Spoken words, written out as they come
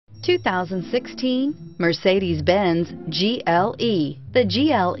2016 Mercedes-Benz GLE. The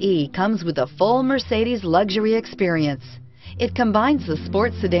GLE comes with a full Mercedes luxury experience. It combines the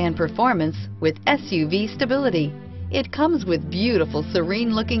sports sedan performance with SUV stability. It comes with beautiful,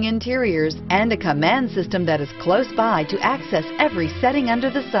 serene-looking interiors and a command system that is close by to access every setting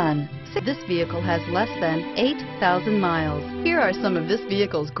under the sun. This vehicle has less than 8,000 miles. Here are some of this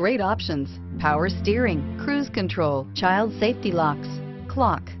vehicle's great options: power steering, cruise control, child safety locks,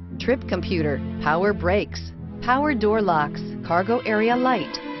 clock, trip computer, power brakes, power door locks, cargo area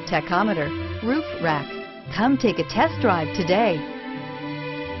light, tachometer, roof rack. Come take a test drive today.